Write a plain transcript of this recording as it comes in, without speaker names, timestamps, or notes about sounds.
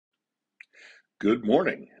Good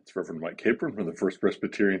morning. It's Reverend Mike Capron from the First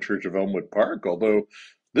Presbyterian Church of Elmwood Park. Although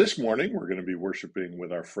this morning we're going to be worshiping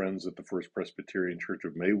with our friends at the First Presbyterian Church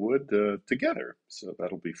of Maywood together, so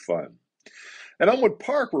that'll be fun. At Elmwood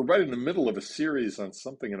Park, we're right in the middle of a series on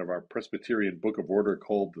something in our Presbyterian Book of Order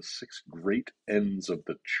called the Six Great Ends of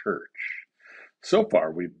the Church. So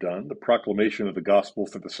far, we've done the proclamation of the gospel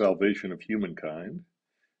for the salvation of humankind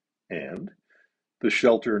and the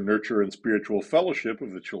shelter, nurture, and spiritual fellowship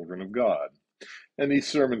of the children of God. And these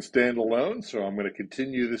sermons stand alone, so I'm going to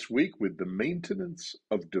continue this week with the maintenance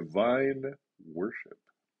of divine worship.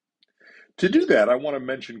 To do that, I want to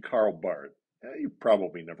mention Karl Barth. You've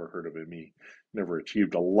probably never heard of him. He never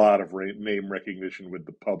achieved a lot of name recognition with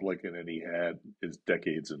the public, and he had his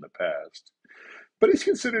decades in the past. But he's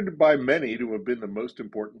considered by many to have been the most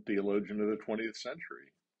important theologian of the 20th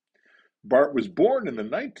century. Barth was born in the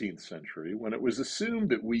 19th century when it was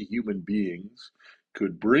assumed that we human beings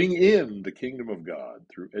could bring in the kingdom of God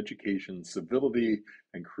through education, civility,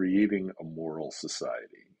 and creating a moral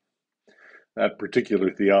society. That particular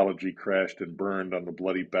theology crashed and burned on the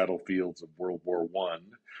bloody battlefields of World War I,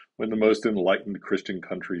 when the most enlightened Christian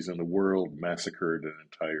countries in the world massacred an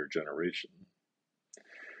entire generation.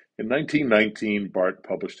 In 1919, Barth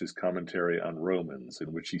published his commentary on Romans,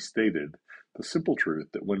 in which he stated the simple truth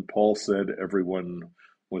that when Paul said everyone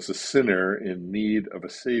was a sinner in need of a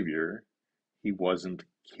savior, he wasn't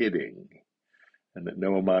kidding, and that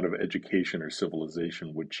no amount of education or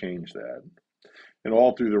civilization would change that. And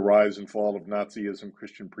all through the rise and fall of Nazism,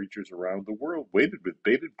 Christian preachers around the world waited with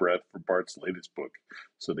bated breath for Barth's latest book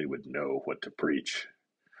so they would know what to preach.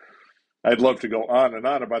 I'd love to go on and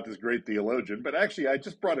on about this great theologian, but actually I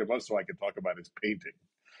just brought him up so I could talk about his painting.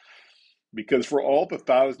 Because for all the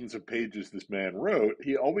thousands of pages this man wrote,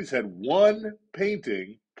 he always had one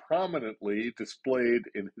painting prominently displayed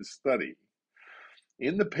in his study.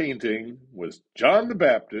 In the painting was John the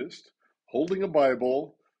Baptist holding a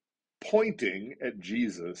Bible, pointing at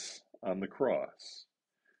Jesus on the cross.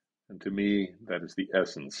 And to me, that is the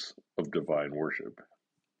essence of divine worship.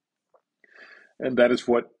 And that is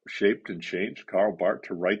what shaped and changed Karl Barth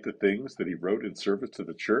to write the things that he wrote in service to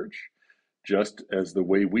the church, just as the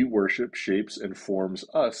way we worship shapes and forms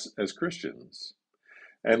us as Christians.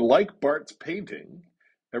 And like Barth's painting,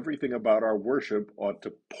 everything about our worship ought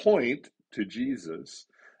to point to Jesus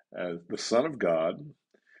as the Son of God,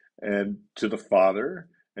 and to the Father,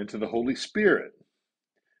 and to the Holy Spirit.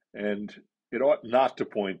 And it ought not to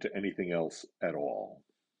point to anything else at all.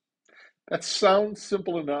 That sounds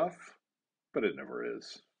simple enough, but it never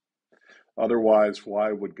is. Otherwise,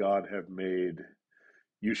 why would God have made,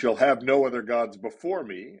 "You shall have no other gods before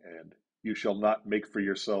me," and "You shall not make for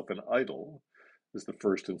yourself an idol," as the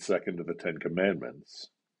first and second of the Ten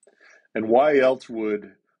Commandments? And why else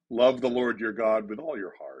would "Love the Lord your God with all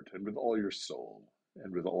your heart, and with all your soul,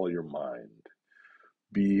 and with all your mind"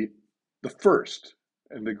 be the first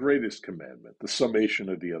and the greatest commandment, the summation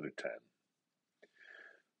of the other 10?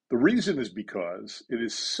 The reason is because it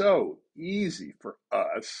is so easy for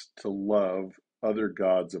us to love other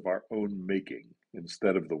gods of our own making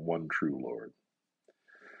instead of the one true Lord.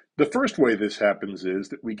 The first way this happens is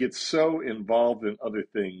that we get so involved in other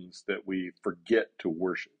things that we forget to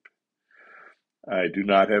worship. I do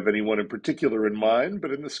not have anyone in particular in mind,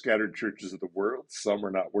 but in the scattered churches of the world, some are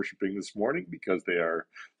not worshiping this morning because they are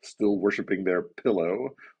still worshiping their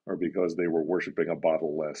pillow or because they were worshiping a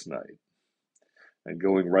bottle last night. And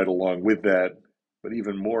going right along with that, but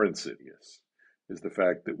even more insidious, is the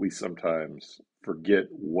fact that we sometimes forget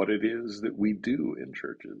what it is that we do in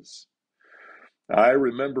churches. I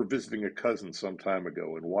remember visiting a cousin some time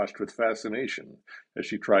ago and watched with fascination as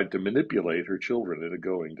she tried to manipulate her children into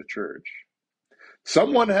going to church.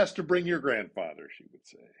 "Someone has to bring your grandfather," she would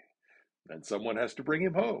say. "And someone has to bring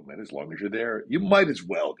him home. And as long as you're there, you might as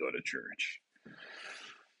well go to church."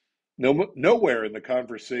 Nowhere in the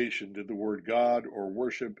conversation did the word God or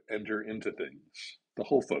worship enter into things. The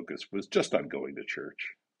whole focus was just on going to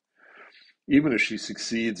church. Even if she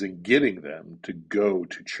succeeds in getting them to go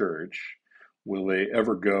to church, will they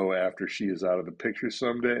ever go after she is out of the picture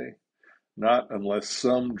someday? Not unless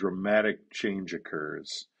some dramatic change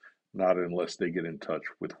occurs, not unless they get in touch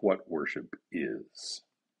with what worship is.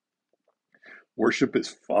 Worship is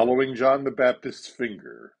following John the Baptist's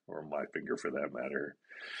finger, or my finger for that matter,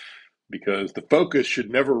 because the focus should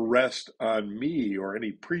never rest on me or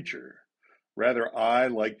any preacher. Rather, I,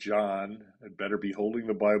 like John, had better be holding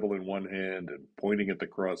the Bible in one hand and pointing at the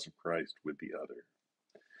cross of Christ with the other.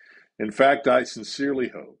 In fact, I sincerely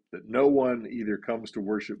hope that no one either comes to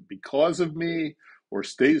worship because of me or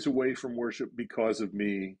stays away from worship because of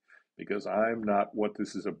me, because I'm not what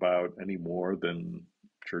this is about any more than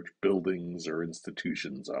church buildings or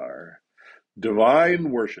institutions are.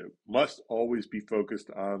 Divine worship must always be focused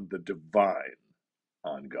on the divine,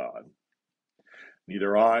 on God.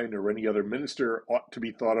 Neither I nor any other minister ought to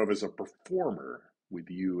be thought of as a performer with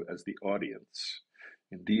you as the audience.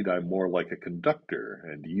 Indeed, I'm more like a conductor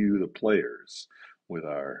and you the players, with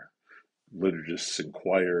our liturgists and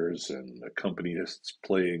choirs and accompanists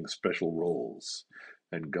playing special roles,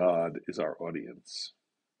 and God is our audience.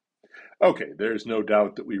 Okay, there's no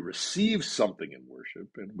doubt that we receive something in worship,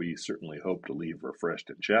 and we certainly hope to leave refreshed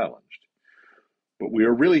and challenged. But we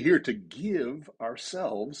are really here to give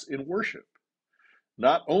ourselves in worship.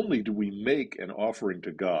 Not only do we make an offering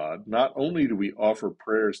to God, not only do we offer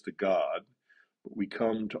prayers to God, but we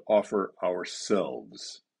come to offer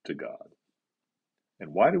ourselves to God.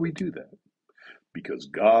 And why do we do that? Because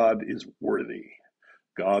God is worthy.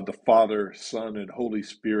 God the Father, Son, and Holy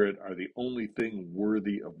Spirit are the only thing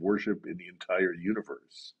worthy of worship in the entire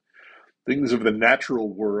universe. Things of the natural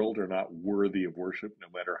world are not worthy of worship, no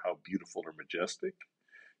matter how beautiful or majestic.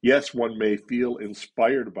 Yes, one may feel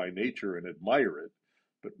inspired by nature and admire it,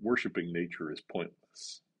 but worshiping nature is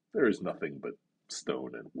pointless. There is nothing but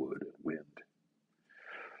stone and wood and wind.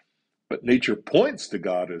 But nature points to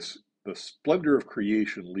God as the splendor of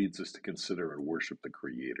creation leads us to consider and worship the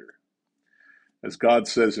Creator. As God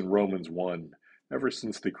says in Romans 1, ever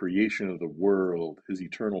since the creation of the world, his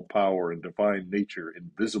eternal power and divine nature,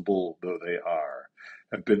 invisible though they are,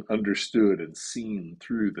 have been understood and seen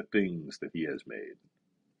through the things that he has made.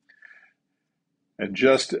 And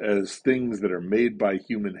just as things that are made by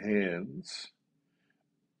human hands,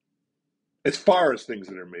 as far as things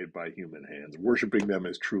that are made by human hands, worshiping them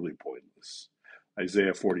is truly pointless.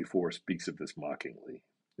 Isaiah 44 speaks of this mockingly.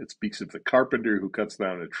 It speaks of the carpenter who cuts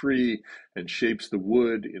down a tree and shapes the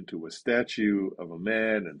wood into a statue of a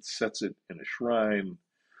man and sets it in a shrine.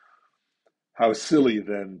 How silly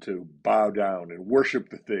then to bow down and worship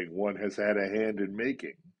the thing one has had a hand in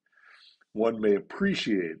making. One may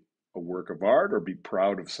appreciate a work of art or be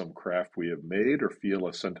proud of some craft we have made or feel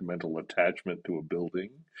a sentimental attachment to a building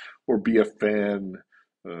or be a fan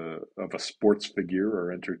of a sports figure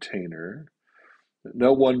or entertainer.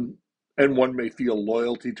 One may feel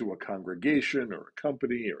loyalty to a congregation or a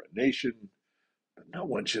company or a nation, but no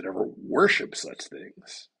one should ever worship such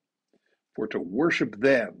things. For to worship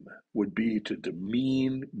them would be to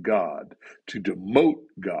demean God, to demote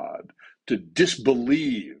God, to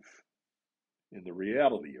disbelieve in the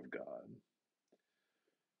reality of God.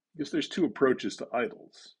 Because there's two approaches to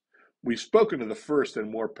idols. We've spoken of the first and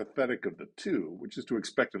more pathetic of the two, which is to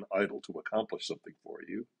expect an idol to accomplish something for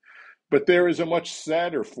you. But there is a much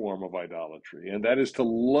sadder form of idolatry, and that is to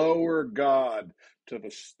lower God to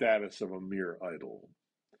the status of a mere idol.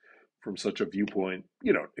 From such a viewpoint,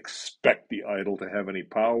 you don't expect the idol to have any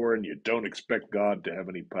power, and you don't expect God to have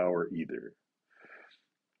any power either.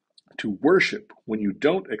 To worship when you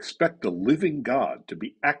don't expect the living God to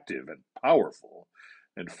be active and powerful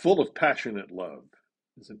and full of passionate love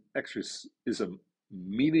is a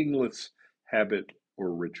meaningless habit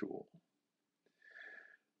or ritual.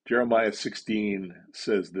 Jeremiah 16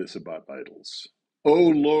 says this about idols. O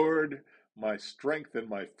Lord, my strength and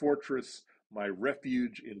my fortress, my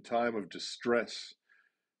refuge in time of distress.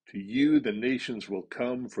 To you the nations will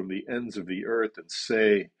come from the ends of the earth and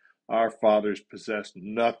say, our fathers possessed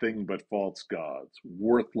nothing but false gods,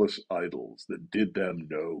 worthless idols that did them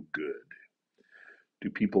no good. Do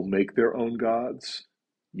people make their own gods?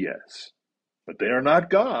 Yes, but they are not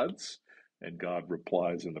gods. And God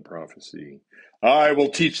replies in the prophecy, I will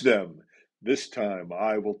teach them. This time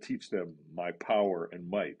I will teach them my power and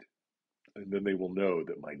might. And then they will know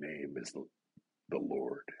that my name is the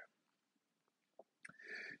Lord.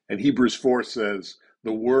 And Hebrews 4 says,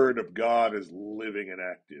 the word of God is living and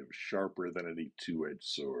active, sharper than any two-edged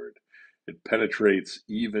sword. It penetrates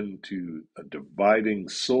even to a dividing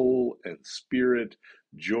soul and spirit,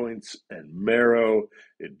 joints and marrow.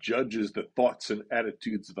 It judges the thoughts and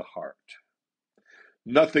attitudes of the heart.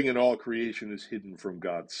 Nothing in all creation is hidden from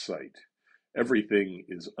God's sight. Everything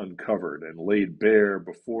is uncovered and laid bare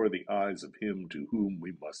before the eyes of him to whom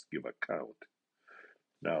we must give account.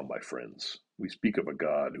 Now, my friends, we speak of a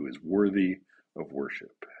God who is worthy of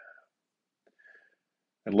worship.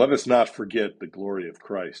 And let us not forget the glory of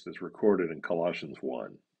Christ as recorded in Colossians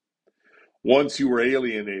 1. Once you were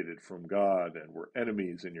alienated from God and were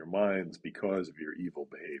enemies in your minds because of your evil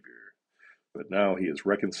behavior. But now he has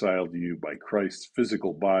reconciled you by Christ's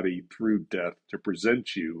physical body through death to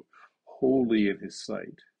present you holy in his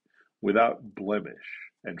sight, without blemish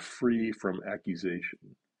and free from accusation.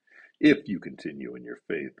 If you continue in your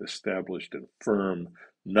faith, established and firm,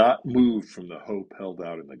 not moved from the hope held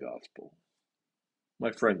out in the gospel.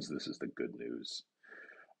 My friends, this is the good news.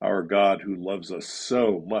 Our God, who loves us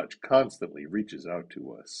so much, constantly reaches out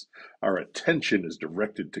to us. Our attention is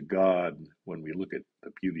directed to God when we look at the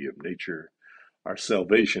beauty of nature. Our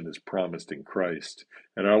salvation is promised in Christ,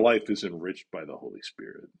 and our life is enriched by the Holy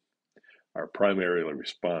Spirit. Our primary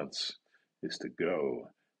response is to go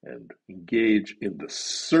and engage in the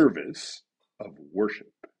service of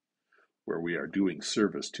worship, where we are doing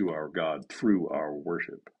service to our God through our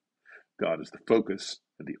worship. God is the focus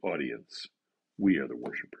and the audience. We are the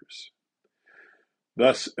worshipers.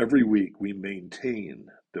 Thus, every week we maintain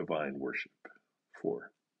divine worship.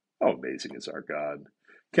 For how amazing is our God!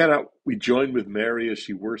 Cannot we join with Mary as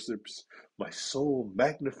she worships? My soul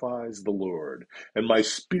magnifies the Lord, and my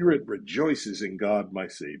spirit rejoices in God my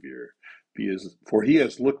Savior. For he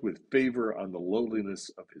has looked with favor on the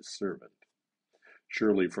lowliness of his servant.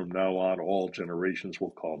 Surely from now on all generations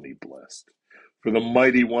will call me blessed. For the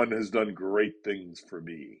mighty one has done great things for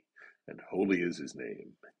me, and holy is his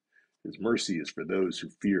name. His mercy is for those who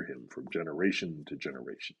fear him from generation to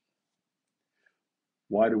generation.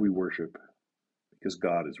 Why do we worship? Because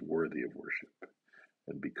God is worthy of worship,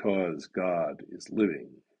 and because God is living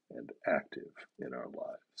and active in our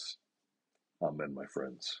lives. Amen, my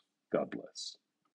friends. God bless.